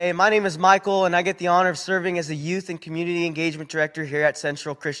Hey, my name is Michael, and I get the honor of serving as the Youth and Community Engagement Director here at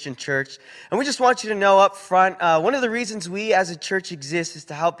Central Christian Church. And we just want you to know up front, one of the reasons we as a church exist is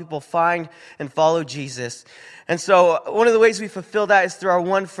to help people find and follow Jesus. And so one of the ways we fulfill that is through our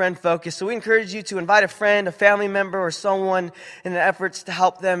one friend focus. So we encourage you to invite a friend, a family member, or someone in the efforts to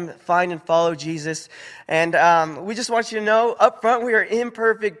help them find and follow Jesus. And we just want you to know up front, we are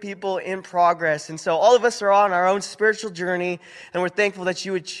imperfect people in progress. And so all of us are on our own spiritual journey, and we're thankful that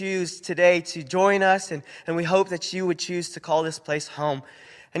you would choose today to join us, and we hope that you would choose to call this place home.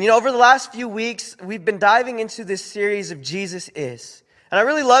 And over the last few weeks, we've been diving into this series of Jesus Is. And I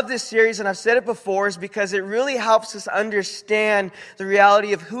really love this series, and I've said it before, is because it really helps us understand the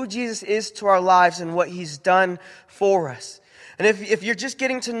reality of who Jesus is to our lives and what He's done for us. And if you're just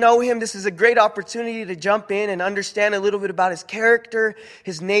getting to know Him, this is a great opportunity to jump in and understand a little bit about His character,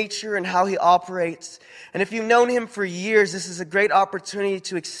 His nature, and how He operates. And if you've known Him for years, this is a great opportunity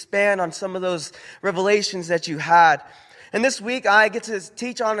to expand on some of those revelations that you had. And this week, I get to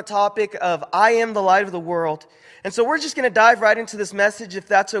teach on a topic of I am the light of the world. And so we're just going to dive right into this message, if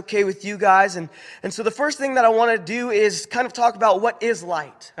that's okay with you guys. And so the first thing that I want to do is kind of talk about what is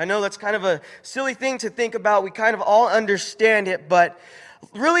light. I know that's kind of a silly thing to think about. We kind of all understand it, but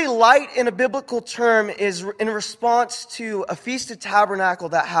really light in a biblical term is in response to a Feast of Tabernacle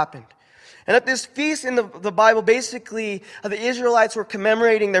that happened. And at this feast in the Bible, basically, the Israelites were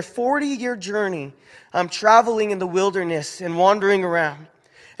commemorating their 40-year journey, traveling in the wilderness and wandering around.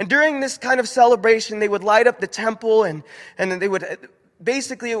 And during this kind of celebration, they would light up the temple, and then they would,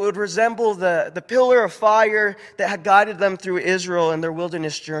 basically it would resemble the pillar of fire that had guided them through Israel in their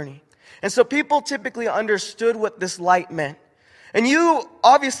wilderness journey. And so people typically understood what this light meant. And you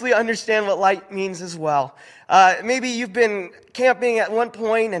obviously understand what light means as well. Maybe you've been camping at one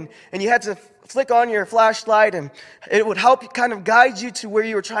point and you had to flick on your flashlight, and it would help kind of guide you to where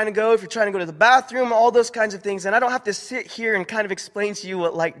you were trying to go, if you're trying to go to the bathroom, all those kinds of things. And I don't have to sit here and kind of explain to you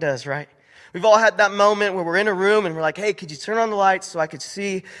what light does, right? We've all had that moment where we're in a room and we're like, hey, could you turn on the lights so I could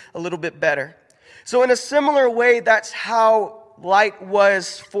see a little bit better? So in a similar way, that's how light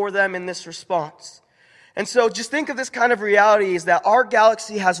was for them in this response. And so just think of this kind of reality is that our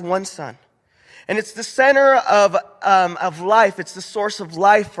galaxy has one sun. And it's the center of life. It's the source of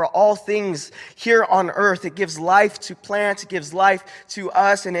life for all things here on earth. It gives life to plants. It gives life to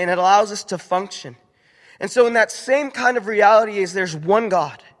us. And it allows us to function. And so in that same kind of reality is there's one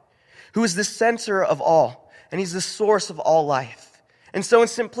God who is the center of all. And He's the source of all life. And so in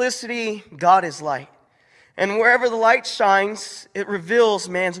simplicity, God is light. And wherever the light shines, it reveals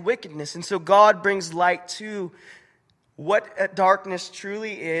man's wickedness. And so God brings light to what darkness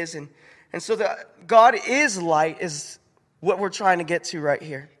truly is. And so God is light is what we're trying to get to right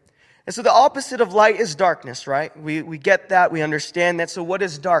here. And so the opposite of light is darkness, right? We get that. We understand that. So what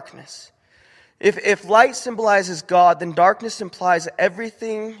is darkness? If light symbolizes God, then darkness implies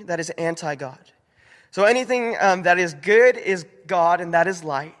everything that is anti-God. So anything that is good is God, and that is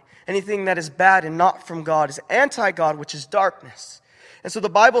light. Anything that is bad and not from God is anti-God, which is darkness. And so the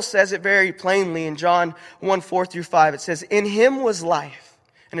Bible says it very plainly in John 1:4-5. It says, in Him was life.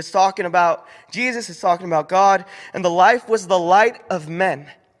 And it's talking about Jesus, it's talking about God. And the life was the light of men.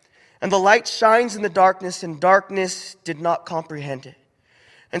 And the light shines in the darkness, and darkness did not comprehend it.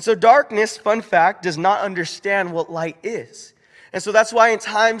 And so darkness, fun fact, does not understand what light is. And so that's why in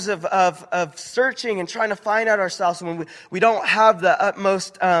times of searching and trying to find out ourselves, when we don't have the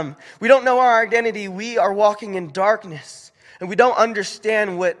utmost, we don't know our identity, we are walking in darkness. And we don't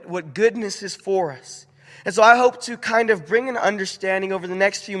understand what goodness is for us. And so I hope to kind of bring an understanding over the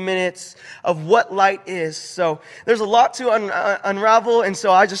next few minutes of what light is. So there's a lot to unravel, and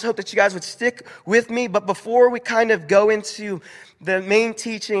so I just hope that you guys would stick with me. But before we kind of go into the main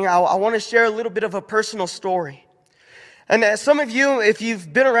teaching, I want to share a little bit of a personal story. And some of you, if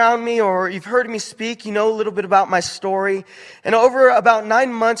you've been around me or you've heard me speak, you know a little bit about my story. And over about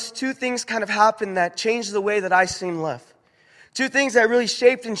 9 months, two things kind of happened that changed the way that I see life. Two things that really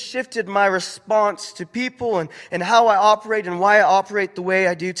shaped and shifted my response to people and how I operate and why I operate the way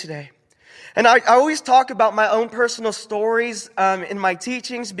I do today. And I always talk about my own personal stories in my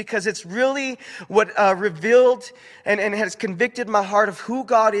teachings because it's really what revealed and has convicted my heart of who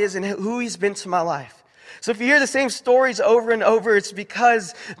God is and who He's been to my life. So if you hear the same stories over and over, it's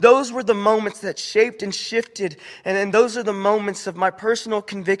because those were the moments that shaped and shifted, and those are the moments of my personal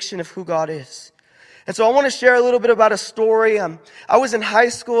conviction of who God is. And so I want to share a little bit about a story. I was in high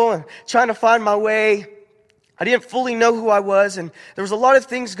school and trying to find my way. I didn't fully know who I was, and there was a lot of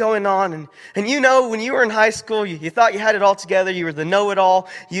things going on. And when you were in high school, you thought you had it all together. You were the know-it-all.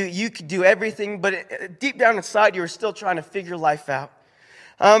 You could do everything, but deep down inside, you were still trying to figure life out.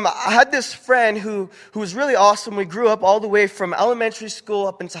 I had this friend who was really awesome. We grew up all the way from elementary school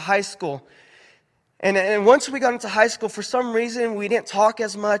up into high school. And once we got into high school, for some reason, we didn't talk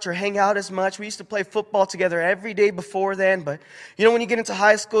as much or hang out as much. We used to play football together every day before then. But, when you get into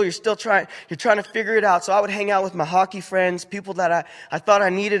high school, you're trying to figure it out. So I would hang out with my hockey friends, people that I thought I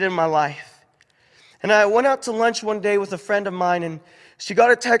needed in my life. And I went out to lunch one day with a friend of mine, and she got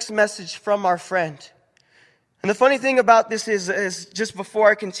a text message from our friend. And the funny thing about this is just before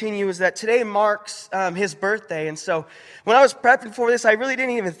I continue, is that today marks his birthday. And so when I was prepping for this, I really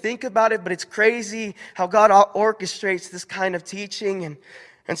didn't even think about it, but it's crazy how God orchestrates this kind of teaching.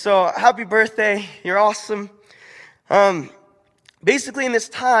 And so happy birthday. You're awesome. Basically in this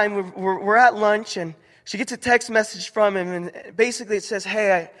time, we're at lunch, and she gets a text message from him. And basically it says,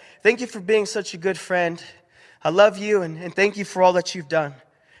 "Hey, thank you for being such a good friend. I love you, and thank you for all that you've done."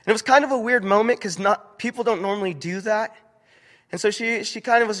 And it was kind of a weird moment because people don't normally do that. And so she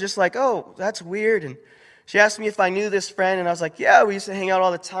kind of was just like, "Oh, that's weird." And she asked me if I knew this friend, and I was like, "Yeah, we used to hang out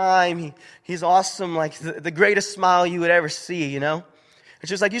all the time. He's awesome, like the greatest smile you would ever see, And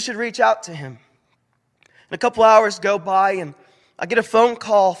she was like, "You should reach out to him." And a couple hours go by, and I get a phone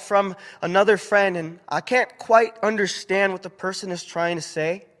call from another friend, and I can't quite understand what the person is trying to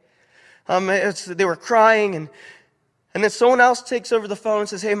say. They were crying, and then someone else takes over the phone and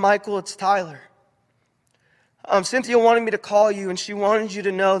says, "Hey, Michael, it's Tyler. Cynthia wanted me to call you, and she wanted you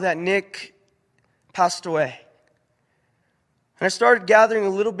to know that Nick passed away." And I started gathering a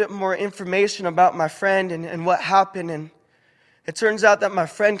little bit more information about my friend and what happened, and it turns out that my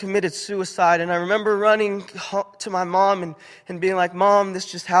friend committed suicide. And I remember running to my mom and being like, "Mom,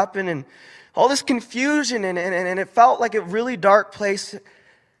 this just happened," and all this confusion, and it felt like a really dark place.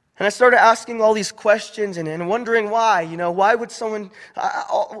 And I started asking all these questions and wondering why. Why would someone...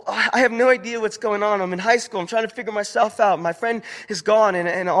 I have no idea what's going on. I'm in high school. I'm trying to figure myself out. My friend is gone,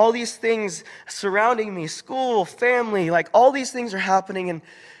 and all these things surrounding me, school, family, like all these things are happening, and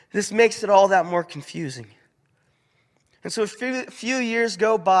this makes it all that more confusing. And so a few years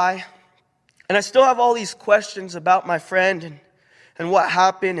go by, and I still have all these questions about my friend and what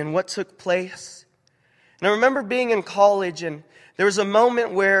happened and what took place. And I remember being in college, and there was a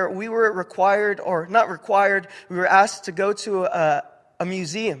moment where we were we were asked to go to a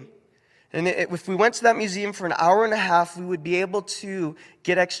museum. And if we went to that museum for an hour and a half, we would be able to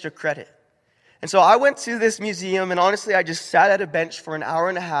get extra credit. And so I went to this museum, and honestly, I just sat at a bench for an hour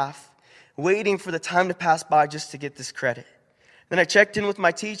and a half, waiting for the time to pass by just to get this credit. Then I checked in with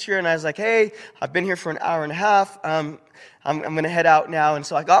my teacher, and I was like, "Hey, I've been here for an hour and a half. I'm going to head out now." And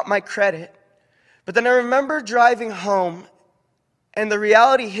so I got my credit. But then I remember driving home, and the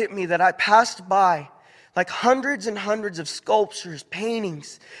reality hit me that I passed by like hundreds and hundreds of sculptures,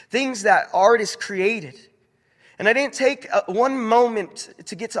 paintings, things that artists created. And I didn't take one moment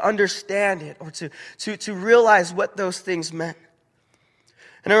to get to understand it or to realize what those things meant.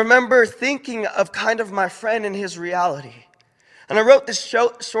 And I remember thinking of kind of my friend and his reality. And I wrote this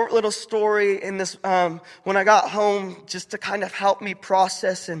short little story in this when I got home, just to kind of help me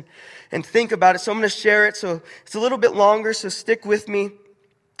process and think about it. So I'm going to share it. So it's a little bit longer, so stick with me.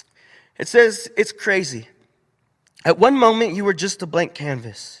 It says, "It's crazy. At one moment, you were just a blank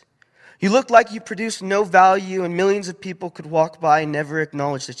canvas. You looked like you produced no value, and millions of people could walk by and never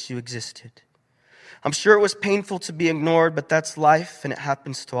acknowledge that you existed. I'm sure it was painful to be ignored, but that's life, and it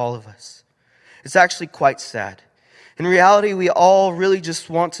happens to all of us. It's actually quite sad. In reality, we all really just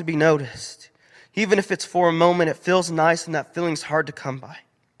want to be noticed. Even if it's for a moment, it feels nice, and that feeling's hard to come by.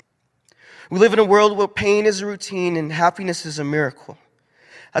 We live in a world where pain is a routine and happiness is a miracle.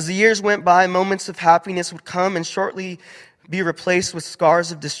 As the years went by, moments of happiness would come and shortly be replaced with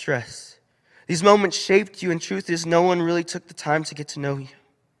scars of distress. These moments shaped you, and truth is, no one really took the time to get to know you.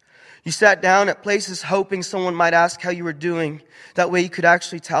 You sat down at places hoping someone might ask how you were doing. That way you could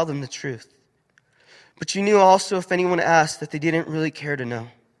actually tell them the truth. But you knew also if anyone asked that they didn't really care to know.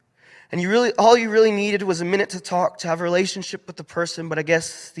 And all you really needed was a minute to talk, to have a relationship with the person, but I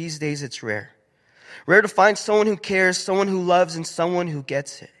guess these days it's rare. Rare to find someone who cares, someone who loves, and someone who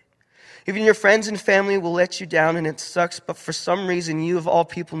gets it. Even your friends and family will let you down, and it sucks, but for some reason you of all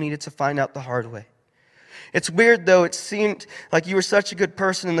people needed to find out the hard way. It's weird though, it seemed like you were such a good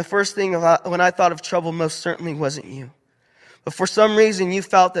person, and the first thing when I thought of trouble most certainly wasn't you. But for some reason you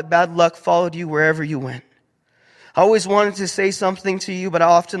felt that bad luck followed you wherever you went. I always wanted to say something to you, but I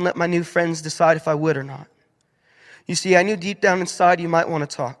often let my new friends decide if I would or not. You see, I knew deep down inside you might want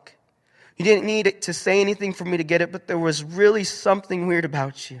to talk. You didn't need it to say anything for me to get it, but there was really something weird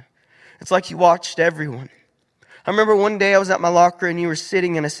about you. It's like you watched everyone. I remember one day I was at my locker and you were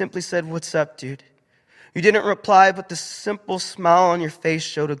sitting, and I simply said, "What's up, dude?" You didn't reply, but the simple smile on your face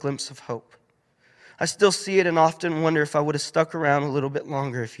showed a glimpse of hope. I still see it and often wonder if I would have stuck around a little bit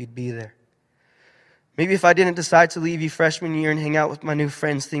longer if you'd be there. Maybe if I didn't decide to leave you freshman year and hang out with my new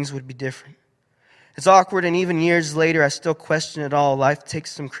friends, things would be different. It's awkward, and even years later, I still question it all. Life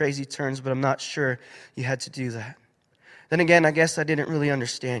takes some crazy turns, but I'm not sure you had to do that. Then again, I guess I didn't really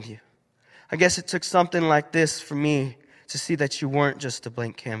understand you. I guess it took something like this for me to see that you weren't just a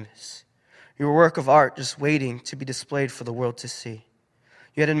blank canvas. You were a work of art just waiting to be displayed for the world to see.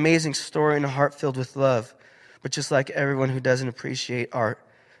 You had an amazing story and a heart filled with love, but just like everyone who doesn't appreciate art,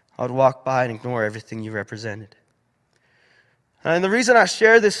 I would walk by and ignore everything you represented. And the reason I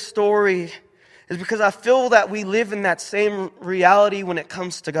share this story is because I feel that we live in that same reality when it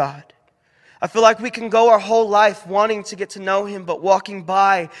comes to God. I feel like we can go our whole life wanting to get to know Him, but walking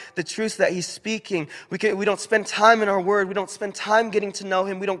by the truths that He's speaking. We don't spend time in our Word. We don't spend time getting to know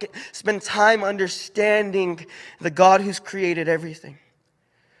Him. We don't spend time understanding the God who's created everything.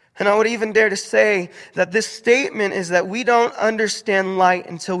 And I would even dare to say that this statement is that we don't understand light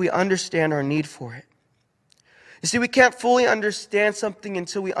until we understand our need for it. You see, we can't fully understand something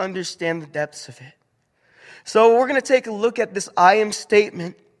until we understand the depths of it. So we're going to take a look at this I am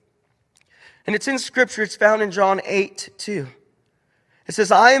statement. And it's in Scripture. It's found in John 8:2. It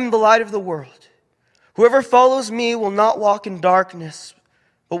says, I am the light of the world. Whoever follows me will not walk in darkness,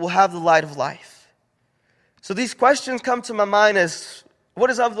 but will have the light of life. So these questions come to my mind as, what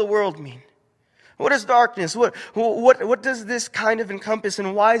does of the world mean? What is darkness? What does this kind of encompass,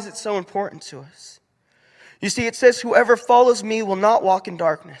 and why is it so important to us? You see, it says, whoever follows me will not walk in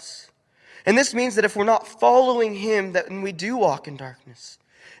darkness. And this means that if we're not following Him, then we do walk in darkness.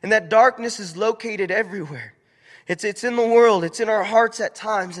 And that darkness is located everywhere. It's in the world. It's in our hearts at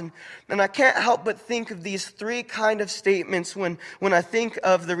times. And I can't help but think of these three kind of statements when I think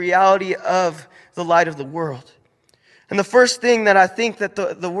of the reality of the light of the world. And the first thing that I think that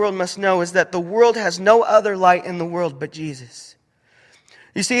the world must know is that the world has no other light in the world but Jesus.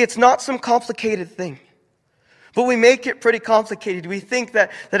 You see, it's not some complicated thing. But we make it pretty complicated. We think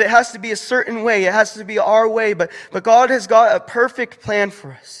that it has to be a certain way. It has to be our way. But God has got a perfect plan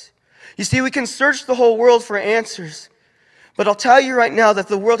for us. You see, we can search the whole world for answers. But I'll tell you right now that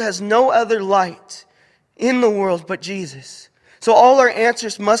the world has no other light in the world but Jesus. So all our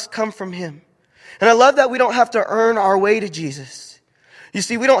answers must come from Him. And I love that we don't have to earn our way to Jesus. You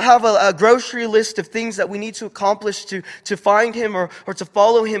see, we don't have a grocery list of things that we need to accomplish to find Him or to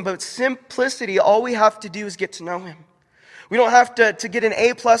follow Him. But simplicity, all we have to do is get to know Him. We don't have to get an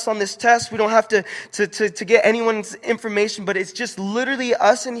A+ on this test. We don't have to get anyone's information. But it's just literally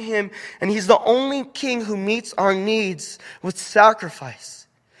us and Him. And He's the only King who meets our needs with sacrifice.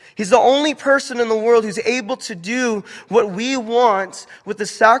 He's the only person in the world who's able to do what we want with the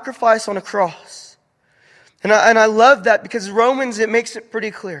sacrifice on a cross. And I love that because Romans, it makes it pretty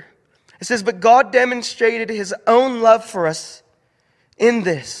clear. It says, but God demonstrated His own love for us in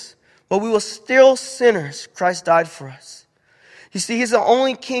this. While we were still sinners, Christ died for us. You see, He's the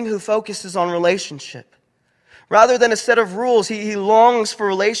only King who focuses on relationship. Rather than a set of rules, He longs for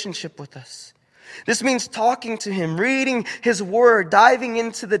relationship with us. This means talking to Him, reading His Word, diving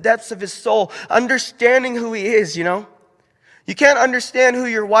into the depths of His soul, understanding who He is, you know. You can't understand who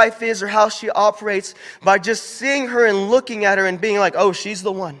your wife is or how she operates by just seeing her and looking at her and being like, oh, she's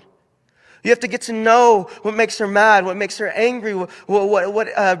the one. You have to get to know what makes her mad, what makes her angry,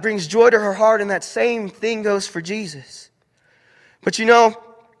 what brings joy to her heart, and that same thing goes for Jesus. But you know,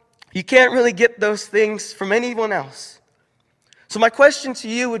 you can't really get those things from anyone else. So my question to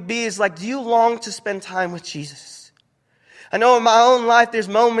you would be do you long to spend time with Jesus? I know in my own life there's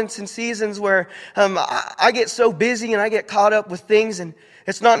moments and seasons where I get so busy and I get caught up with things and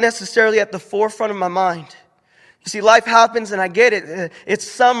it's not necessarily at the forefront of my mind. You see, life happens and I get it. It's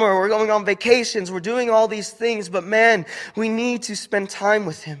summer, we're going on vacations, we're doing all these things, but man, we need to spend time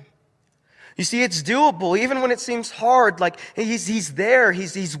with Him. You see, it's doable, even when it seems hard. Like He's there,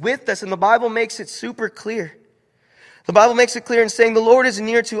 He's with us, and the Bible makes it super clear. The Bible makes it clear in saying, the Lord is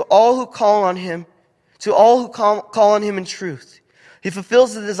near to all who call on Him, to all who call on Him in truth. He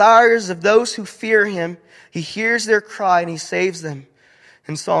fulfills the desires of those who fear Him. He hears their cry and He saves them.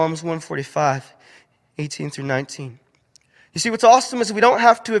 In Psalms 145, 18 through 19. You see, what's awesome is we don't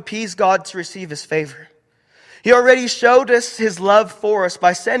have to appease God to receive His favor. He already showed us His love for us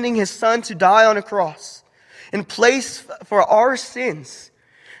by sending His Son to die on a cross in place for our sins.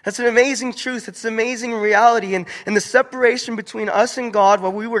 That's an amazing truth. It's an amazing reality. And the separation between us and God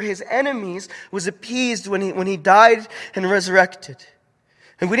while we were His enemies was appeased when he died and resurrected.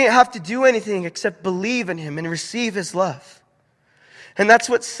 And we didn't have to do anything except believe in Him and receive His love. And that's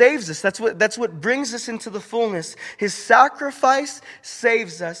what saves us. That's what brings us into the fullness. His sacrifice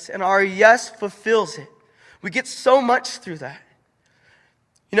saves us, and our yes fulfills it. We get so much through that.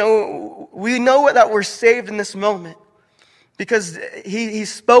 You know, we know that we're saved in this moment because he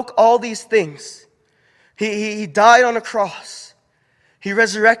spoke all these things. He died on a cross. He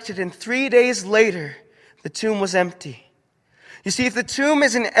resurrected, and 3 days later, the tomb was empty. You see, if the tomb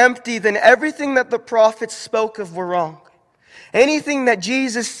isn't empty, then everything that the prophets spoke of were wrong. Anything that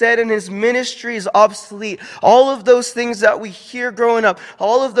Jesus said in his ministry is obsolete. All of those things that we hear growing up,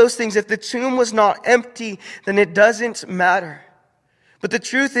 all of those things, if the tomb was not empty, then it doesn't matter. But the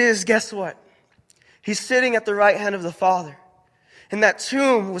truth is, guess what? He's sitting at the right hand of the Father. And that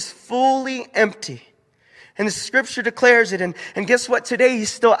tomb was fully empty. And the scripture declares it. And guess what? Today he's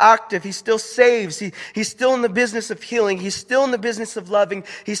still active. He still saves. He's still in the business of healing. He's still in the business of loving.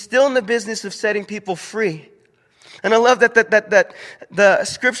 He's still in the business of setting people free. And I love that the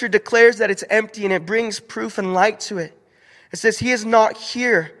scripture declares that it's empty, and it brings proof and light to it. It says, he is not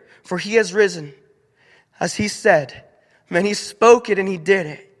here, for he has risen. As he said, man, he spoke it and he did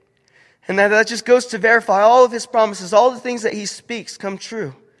it. And that just goes to verify all of his promises, all the things that he speaks come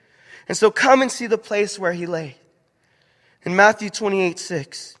true. And so come and see the place where he lay. In Matthew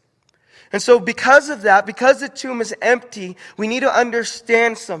 28:6. And so because of that, because the tomb is empty, we need to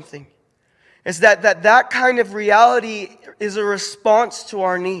understand something. Is that kind of reality is a response to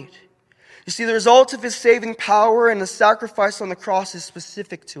our need. You see, the result of his saving power and the sacrifice on the cross is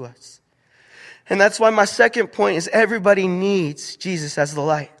specific to us. And that's why my second point is everybody needs Jesus as the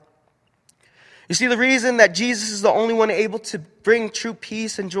light. You see, the reason that Jesus is the only one able to bring true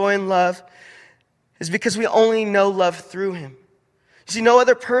peace and joy and love is because we only know love through him. You see, no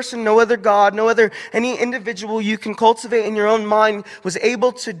other person, no other God, any individual you can cultivate in your own mind was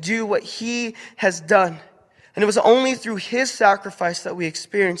able to do what he has done. And it was only through his sacrifice that we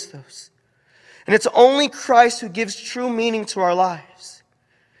experienced those. And it's only Christ who gives true meaning to our lives.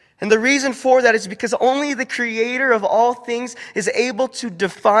 And the reason for that is because only the creator of all things is able to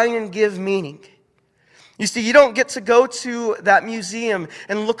define and give meaning. You see, you don't get to go to that museum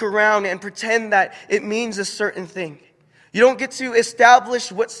and look around and pretend that it means a certain thing. You don't get to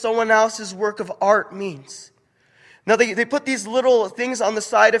establish what someone else's work of art means. Now, they put these little things on the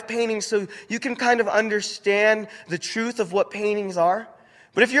side of paintings so you can kind of understand the truth of what paintings are.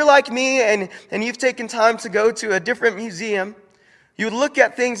 But if you're like me and you've taken time to go to a different museum, you would look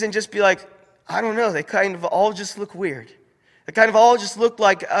at things and just be like, I don't know, they kind of all just look weird. They kind of all just look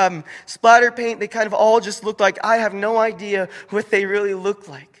like splatter paint. They kind of all just look like I have no idea what they really look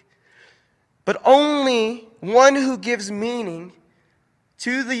like. But only one who gives meaning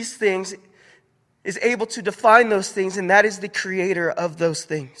to these things is able to define those things, and that is the creator of those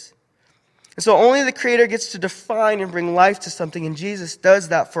things. And so only the creator gets to define and bring life to something, and Jesus does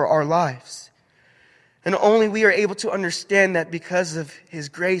that for our lives. And only we are able to understand that because of his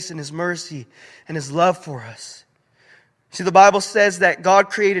grace and his mercy and his love for us. See, the Bible says that God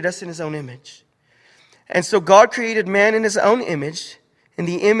created us in his own image. And so God created man in his own image. In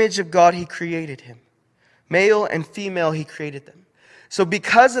the image of God, he created him. Male and female, he created them. So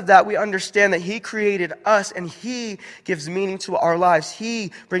because of that, we understand that he created us and he gives meaning to our lives.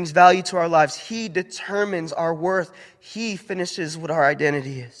 He brings value to our lives. He determines our worth. He finishes what our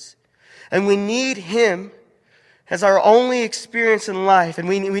identity is. And we need him as our only experience in life. And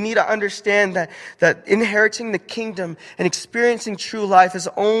we need to understand that inheriting the kingdom and experiencing true life is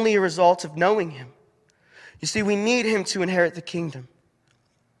only a result of knowing him. You see, we need him to inherit the kingdom.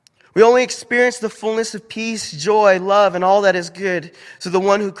 We only experience the fullness of peace, joy, love, and all that is good through the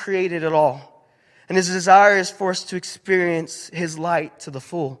one who created it all. And his desire is for us to experience his light to the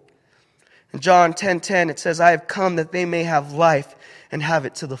full. In John 10:10, it says, I have come that they may have life and have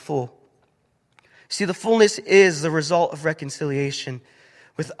it to the full. See, the fullness is the result of reconciliation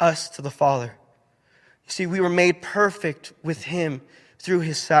with us to the Father. You see, we were made perfect with him through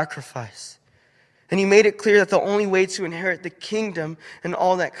his sacrifice. And he made it clear that the only way to inherit the kingdom and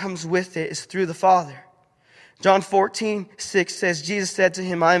all that comes with it is through the Father. John 14:6 says, Jesus said to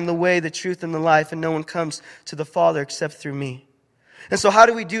him, I am the way, the truth, and the life, and no one comes to the Father except through me. And so how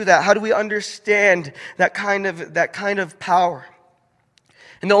do we do that? How do we understand that kind of power?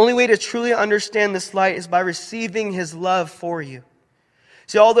 And the only way to truly understand this light is by receiving his love for you.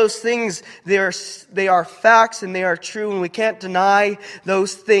 See, all those things, they are facts and they are true, and we can't deny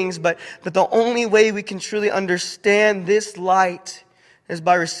those things. But the only way we can truly understand this light is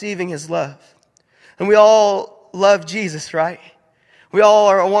by receiving his love. And we all love Jesus, right? We all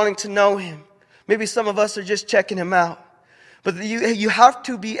are wanting to know him. Maybe some of us are just checking him out. But you have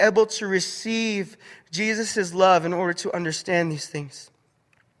to be able to receive Jesus' love in order to understand these things.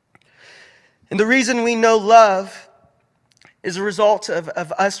 And the reason we know love is a result of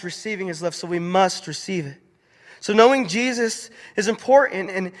us receiving his love, so we must receive it. So knowing Jesus is important,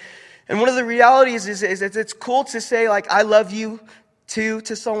 and one of the realities is it's cool to say, like, I love you too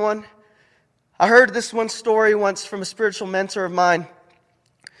to someone. I heard this one story once from a spiritual mentor of mine,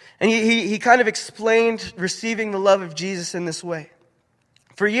 and he kind of explained receiving the love of Jesus in this way.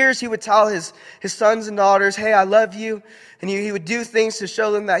 For years, he would tell his sons and daughters, hey, I love you. And he would do things to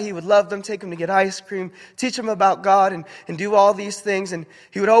show them that he would love them, take them to get ice cream, teach them about God, and do all these things. And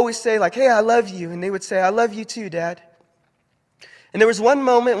he would always say, like, hey, I love you. And they would say, I love you too, Dad. And there was one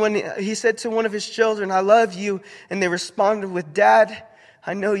moment when he said to one of his children, I love you. And they responded with, Dad,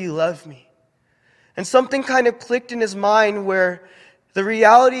 I know you love me. And something kind of clicked in his mind where the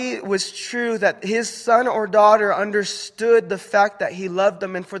reality was true, that his son or daughter understood the fact that he loved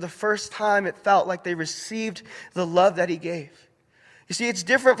them, and for the first time it felt like they received the love that he gave. You see, it's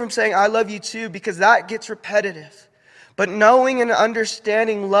different from saying, I love you too, because that gets repetitive. But knowing and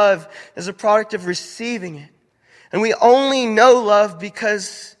understanding love is a product of receiving it. And we only know love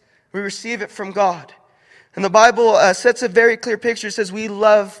because we receive it from God. And the Bible sets a very clear picture. It says we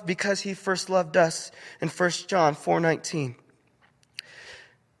love because he first loved us in 1 John 4:19.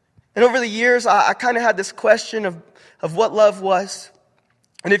 And over the years, I kind of had this question of what love was.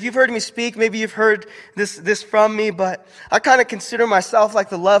 And if you've heard me speak, maybe you've heard this from me, but I kind of consider myself like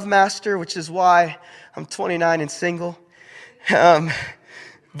the love master, which is why I'm 29 and single.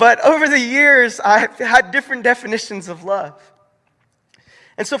 But over the years, I've had different definitions of love.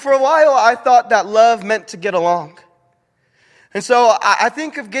 And so for a while, I thought that love meant to get along. And so I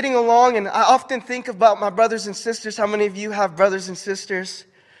think of getting along, and I often think about my brothers and sisters. How many of you have brothers and sisters?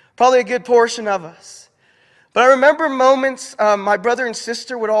 Probably a good portion of us. But I remember moments, my brother and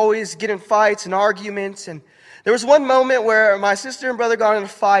sister would always get in fights and arguments. And there was one moment where my sister and brother got in a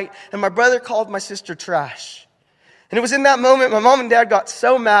fight, and my brother called my sister trash. And it was in that moment my mom and dad got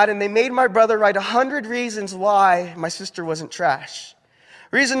so mad, and they made my brother write 100 reasons why my sister wasn't trash.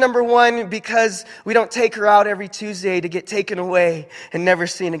 Reason number one, because we don't take her out every Tuesday to get taken away and never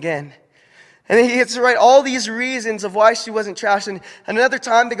seen again. And then he gets to write all these reasons of why she wasn't trash. And another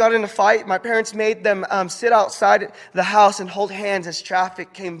time they got in a fight, my parents made them sit outside the house and hold hands as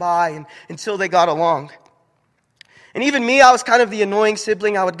traffic came by until they got along. And even me, I was kind of the annoying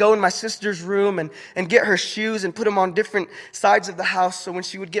sibling. I would go in my sister's room and get her shoes and put them on different sides of the house, so when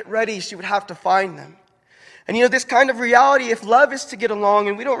she would get ready, she would have to find them. And you know, this kind of reality, if love is to get along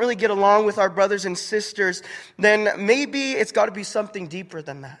and we don't really get along with our brothers and sisters, then maybe it's got to be something deeper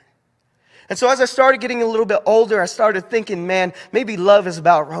than that. And so as I started getting a little bit older, I started thinking, man, maybe love is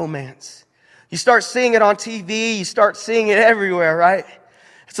about romance. You start seeing it on TV, you start seeing it everywhere, right?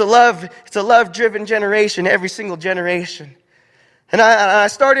 It's a love-driven generation, every single generation. And I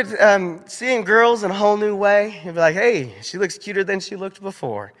started seeing girls in a whole new way. You'd be like, hey, she looks cuter than she looked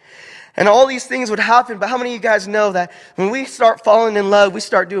before. And all these things would happen, but how many of you guys know that when we start falling in love, we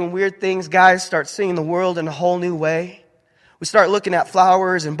start doing weird things, guys start seeing the world in a whole new way? We start looking at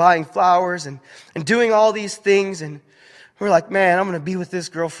flowers and buying flowers and doing all these things, and we're like, man, I'm going to be with this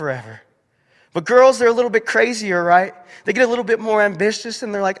girl forever. But girls, they're a little bit crazier, right? They get a little bit more ambitious,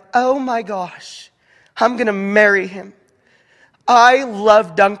 and they're like, oh my gosh, I'm going to marry him. I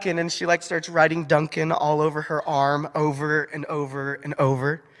love Duncan. And she starts writing Duncan all over her arm over and over and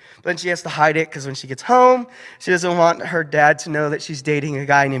over. But then she has to hide it because when she gets home, she doesn't want her dad to know that she's dating a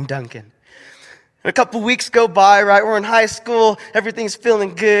guy named Duncan. And a couple weeks go by, right? We're in high school. Everything's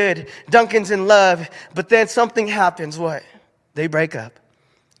feeling good. Duncan's in love. But then something happens. What? They break up.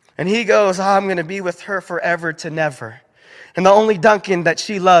 And he goes, I'm going to be with her forever to never. And the only Duncan that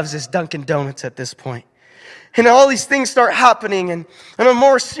she loves is Dunkin' Donuts at this point. And all these things start happening. And on a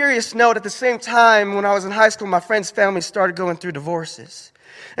more serious note, at the same time, when I was in high school, my friend's family started going through divorces.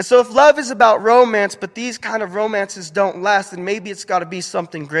 And so if love is about romance, but these kind of romances don't last, then maybe it's got to be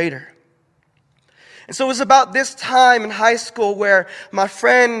something greater. And so it was about this time in high school where my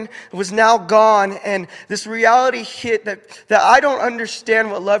friend was now gone, and this reality hit that I don't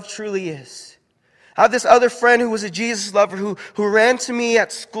understand what love truly is. I have this other friend who was a Jesus lover who ran to me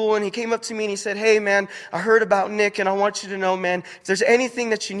at school, and he came up to me and he said, hey man, I heard about Nick, and I want you to know, man, if there's anything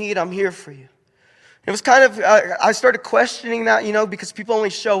that you need, I'm here for you. It was kind of, I started questioning that, because people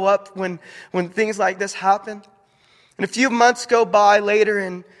only show up when things like this happen. And a few months go by later,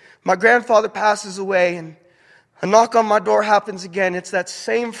 and my grandfather passes away, and a knock on my door happens again. It's that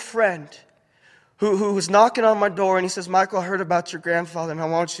same friend who was knocking on my door, and he says, Michael, I heard about your grandfather, and I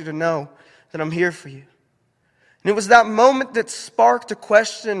want you to know that I'm here for you. And it was that moment that sparked a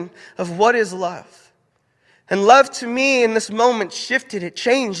question of what is love. And love to me in this moment shifted, it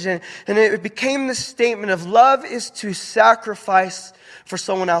changed, and it became this statement of love is to sacrifice for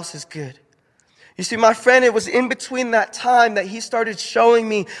someone else's good. You see, my friend, it was in between that time that he started showing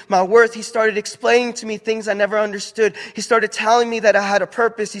me my worth. He started explaining to me things I never understood. He started telling me that I had a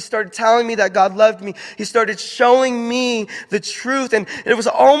purpose. He started telling me that God loved me. He started showing me the truth. And it was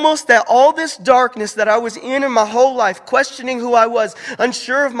almost that all this darkness that I was in my whole life, questioning who I was,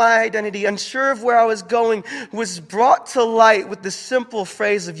 unsure of my identity, unsure of where I was going, was brought to light with the simple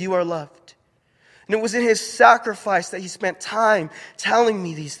phrase of "you are loved." And it was in his sacrifice that he spent time telling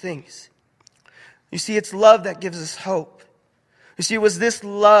me these things. You see, it's love that gives us hope. You see, it was this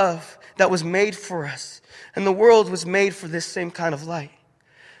love that was made for us. And the world was made for this same kind of light.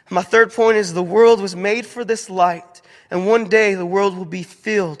 And my third point is the world was made for this light. And one day the world will be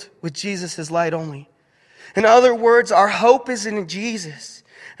filled with Jesus' light only. In other words, our hope is in Jesus.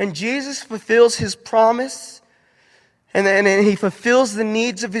 And Jesus fulfills his promise. And he fulfills the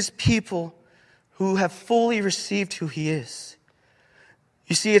needs of his people who have fully received who he is.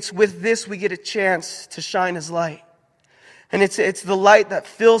 You see, it's with this we get a chance to shine his light. And it's the light that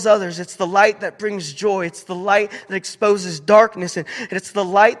fills others. It's the light that brings joy. It's the light that exposes darkness. And it's the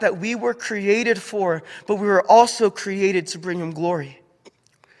light that we were created for, but we were also created to bring him glory.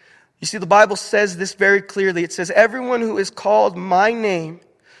 You see, the Bible says this very clearly. It says, "Everyone who is called my name,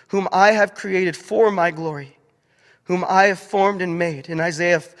 whom I have created for my glory, whom I have formed and made." In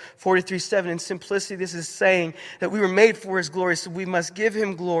Isaiah 43:7, in simplicity, this is saying that we were made for his glory, so we must give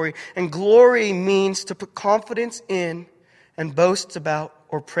him glory. And glory means to put confidence in and boast about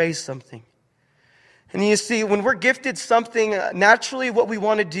or praise something. And you see, when we're gifted something, naturally what we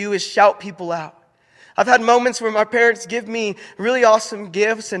want to do is shout people out. I've had moments where my parents give me really awesome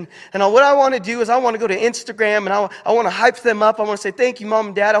gifts, and what I want to do is I want to go to Instagram, and I want to hype them up. I want to say, "Thank you, Mom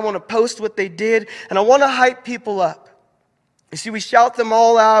and Dad." I want to post what they did, and I want to hype people up. You see, we shout them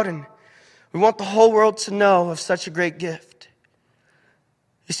all out, and we want the whole world to know of such a great gift.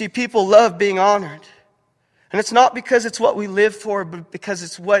 You see, people love being honored. And it's not because it's what we live for, but because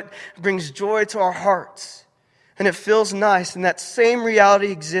it's what brings joy to our hearts. And it feels nice. And that same reality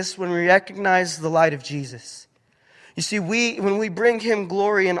exists when we recognize the light of Jesus. You see, when we bring him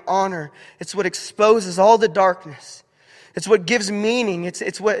glory and honor, it's what exposes all the darkness. It's what gives meaning.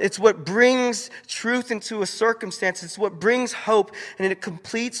 It's what brings truth into a circumstance. It's what brings hope, and it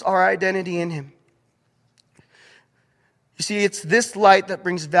completes our identity in him. You see, it's this light that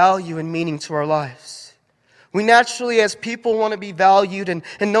brings value and meaning to our lives. We naturally, as people, want to be valued, and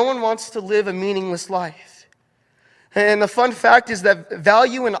no one wants to live a meaningless life. And the fun fact is that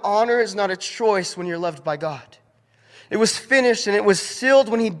value and honor is not a choice when you're loved by God. It was finished and it was sealed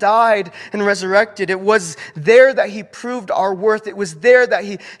when he died and resurrected. It was there that he proved our worth. It was there that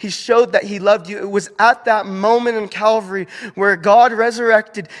he showed that he loved you. It was at that moment in Calvary where God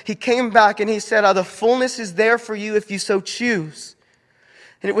resurrected. He came back and he said, "The fullness is there for you if you so choose."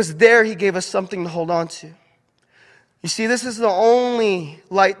 And it was there he gave us something to hold on to. You see, this is the only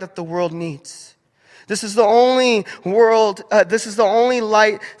light that the world needs. This is the only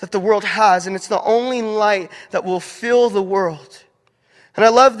light that the world has, and it's the only light that will fill the world. And I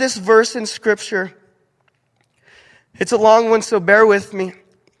love this verse in Scripture. It's a long one, so bear with me.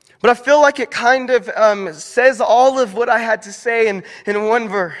 But I feel like it kind of says all of what I had to say in one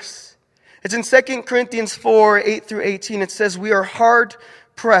verse. It's in 2 Corinthians 4:8-18. It says, "We are hard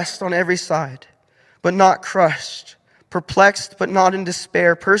pressed on every side, but not crushed. Perplexed, but not in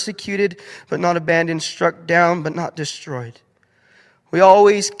despair. Persecuted, but not abandoned. Struck down, but not destroyed. We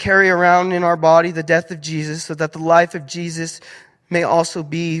always carry around in our body the death of Jesus, so that the life of Jesus may also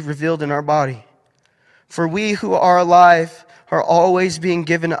be revealed in our body. For we who are alive are always being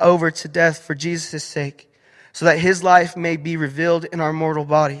given over to death for Jesus' sake, so that his life may be revealed in our mortal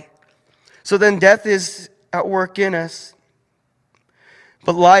body. So then death is at work in us,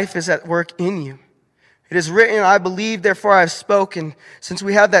 but life is at work in you. It is written, 'I believe, therefore I have spoken.' Since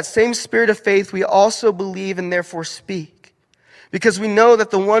we have that same spirit of faith, we also believe and therefore speak. Because we know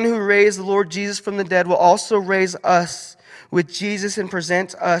that the one who raised the Lord Jesus from the dead will also raise us with Jesus and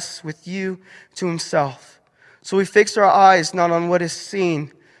present us with you to himself. So we fix our eyes not on what is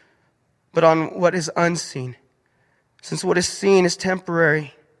seen, but on what is unseen. Since what is seen is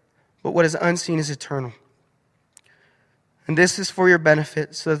temporary, but what is unseen is eternal. And this is for your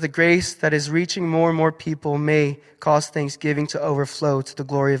benefit, so that the grace that is reaching more and more people may cause thanksgiving to overflow to the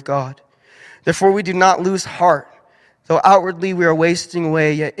glory of God. Therefore we do not lose heart. Though outwardly we are wasting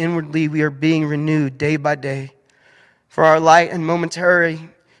away, yet inwardly we are being renewed day by day. For our light and momentary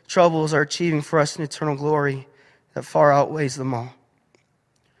troubles are achieving for us an eternal glory that far outweighs them all.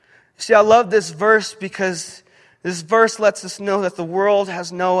 See, I love this verse because this verse lets us know that the world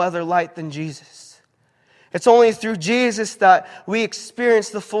has no other light than Jesus. It's only through Jesus that we experience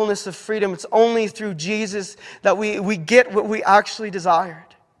the fullness of freedom. It's only through Jesus that we get what we actually desired.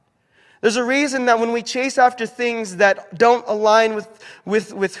 There's a reason that when we chase after things that don't align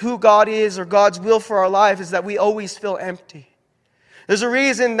with who God is or God's will for our life is that we always feel empty. There's a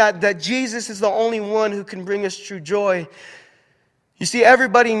reason that Jesus is the only one who can bring us true joy. You see,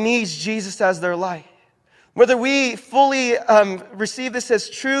 everybody needs Jesus as their light. Whether we fully receive this as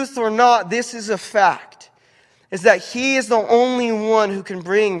truth or not, this is a fact. Is that He is the only one who can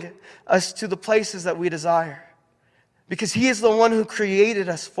bring us to the places that we desire. Because He is the one who created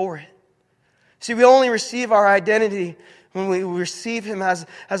us for it. See, we only receive our identity when we receive Him as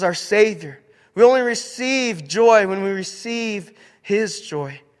our Savior. We only receive joy when we receive His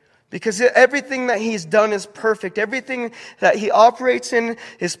joy. Because everything that He's done is perfect. Everything that He operates in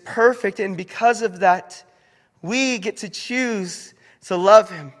is perfect. And because of that, we get to choose to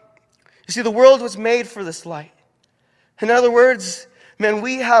love Him. You see, the world was made for this light. In other words, man,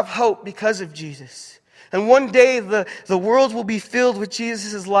 we have hope because of Jesus. And one day the world will be filled with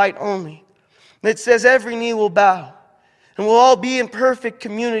Jesus' light only. It says every knee will bow. And we'll all be in perfect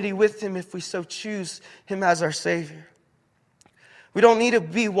community with Him if we so choose Him as our Savior. We don't need to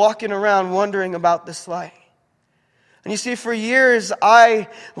be walking around wondering about this light. And you see, for years I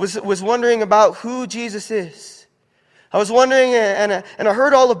was wondering about who Jesus is. I was wondering, and I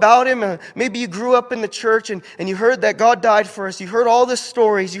heard all about Him. Maybe you grew up in the church and you heard that God died for us. You heard all the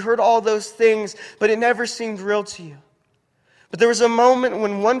stories. You heard all those things, but it never seemed real to you. But there was a moment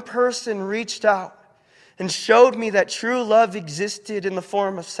when one person reached out and showed me that true love existed in the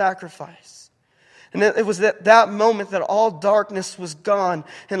form of sacrifice. And it was at that moment that all darkness was gone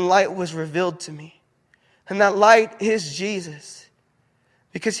and light was revealed to me. And that light is Jesus.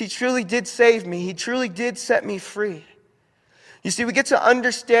 Because He truly did save me. He truly did set me free. You see, we get to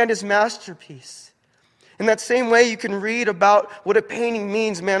understand His masterpiece. In that same way you can read about what a painting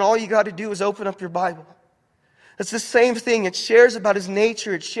means, man, all you got to do is open up your Bible. It's the same thing. It shares about His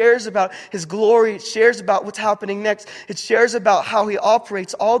nature. It shares about His glory. It shares about what's happening next. It shares about how He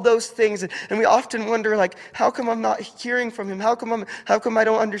operates, all those things. And we often wonder, like, how come I'm not hearing from Him? How come I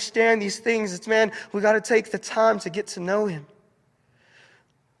don't understand these things? It's, man, we got to take the time to get to know Him.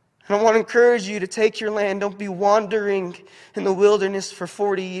 And I want to encourage you to take your land. Don't be wandering in the wilderness for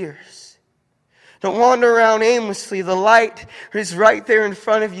 40 years. Don't wander around aimlessly. The light is right there in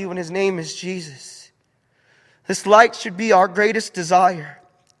front of you, and His name is Jesus. This light should be our greatest desire.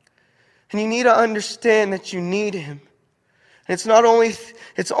 And you need to understand that you need Him. And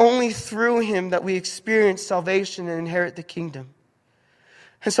it's only through Him that we experience salvation and inherit the kingdom.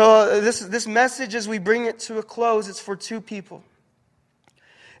 And so this message, as we bring it to a close, it's for two people.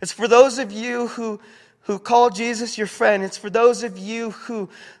 It's for those of you who call Jesus your friend. It's for those of you who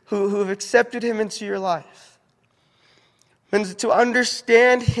have accepted Him into your life. And to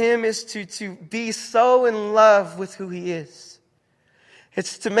understand Him is to be so in love with who He is.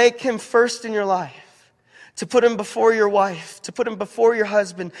 It's to make Him first in your life. To put Him before your wife. To put Him before your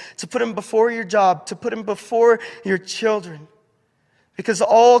husband. To put Him before your job. To put Him before your children. Because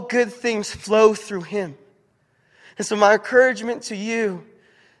all good things flow through Him. And so my encouragement to you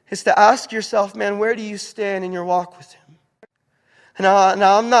is to ask yourself, man, where do you stand in your walk with Him? And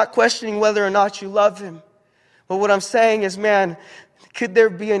now I'm not questioning whether or not you love Him. But what I'm saying is, man, could there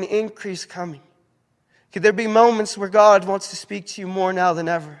be an increase coming? Could there be moments where God wants to speak to you more now than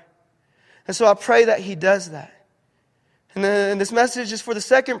ever? And so I pray that He does that. And this message is for the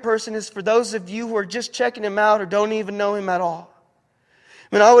second person, is for those of you who are just checking Him out or don't even know Him at all.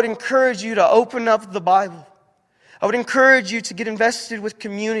 I mean, I would encourage you to open up the Bible. I would encourage you to get invested with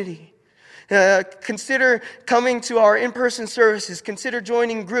community. Consider coming to our in-person services. Consider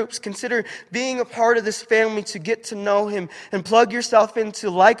joining groups. Consider being a part of this family to get to know Him. And plug yourself into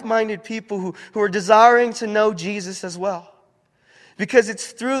like-minded people who are desiring to know Jesus as well. Because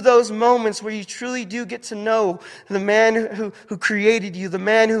it's through those moments where you truly do get to know the man who created you, the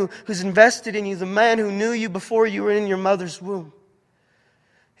man who's invested in you, the man who knew you before you were in your mother's womb.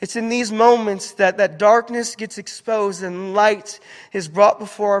 It's in these moments that darkness gets exposed and light is brought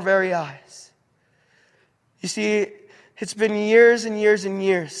before our very eyes. You see, it's been years and years and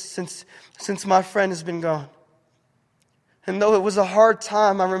years since my friend has been gone. And though it was a hard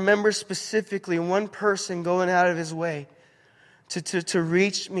time, I remember specifically one person going out of his way to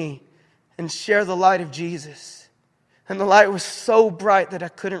reach me and share the light of Jesus. And the light was so bright that I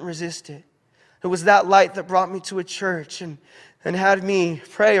couldn't resist it. It was that light that brought me to a church. And and had me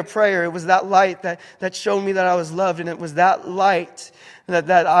pray a prayer. It was that light that showed me that I was loved. And it was that light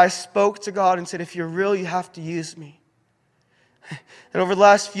that I spoke to God and said, if you're real, you have to use me. And over the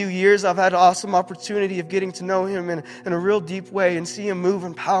last few years, I've had an awesome opportunity of getting to know Him in a real deep way and see Him move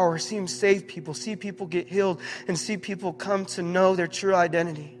in power, see Him save people, see people get healed, and see people come to know their true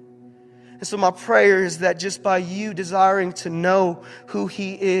identity. And so my prayer is that just by you desiring to know who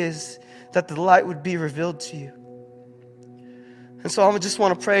He is, that the light would be revealed to you. And so I just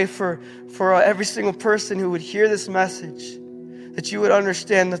want to pray for every single person who would hear this message, that you would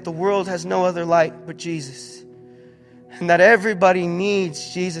understand that the world has no other light but Jesus. And that everybody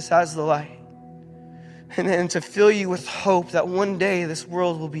needs Jesus as the light. And to fill you with hope that one day this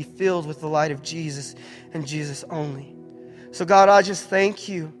world will be filled with the light of Jesus and Jesus only. So God, I just thank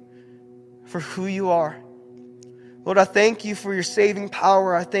you for who you are. Lord, I thank you for your saving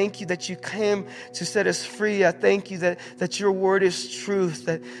power. I thank you that you came to set us free. I thank you that your word is truth,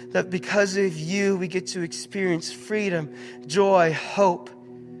 that because of you we get to experience freedom, joy, hope,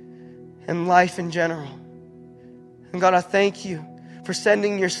 and life in general. And God, I thank you for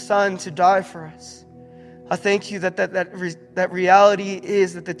sending your Son to die for us. I thank you that reality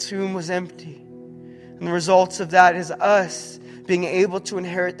is that the tomb was empty. And the results of that is us being able to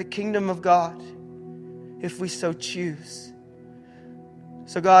inherit the kingdom of God if we so choose.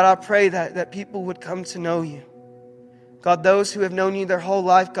 So God, I pray that people would come to know you. God, those who have known you their whole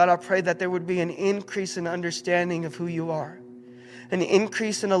life, God, I pray that there would be an increase in understanding of who you are. An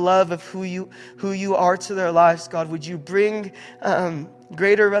increase in a love of who you are to their lives, God. Would you bring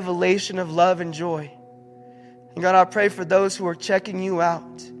greater revelation of love and joy? And God, I pray for those who are checking you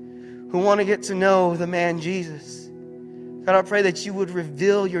out, who want to get to know the man Jesus. God, I pray that you would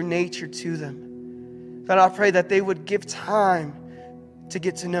reveal your nature to them. God, I pray that they would give time to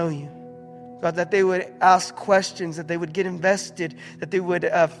get to know you. God, that they would ask questions, that they would get invested, that they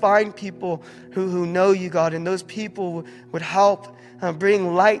would find people who know you, God, and those people would help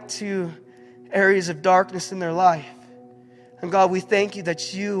bring light to areas of darkness in their life. And God, we thank you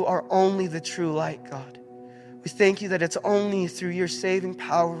that you are only the true light, God. We thank you that it's only through your saving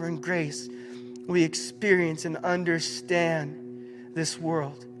power and grace we experience and understand this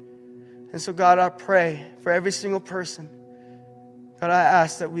world. And so, God, I pray for every single person. God, I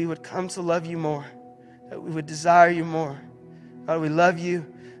ask that we would come to love you more, that we would desire you more. God, we love you,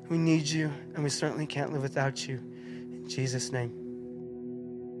 we need you, and we certainly can't live without you. In Jesus' name.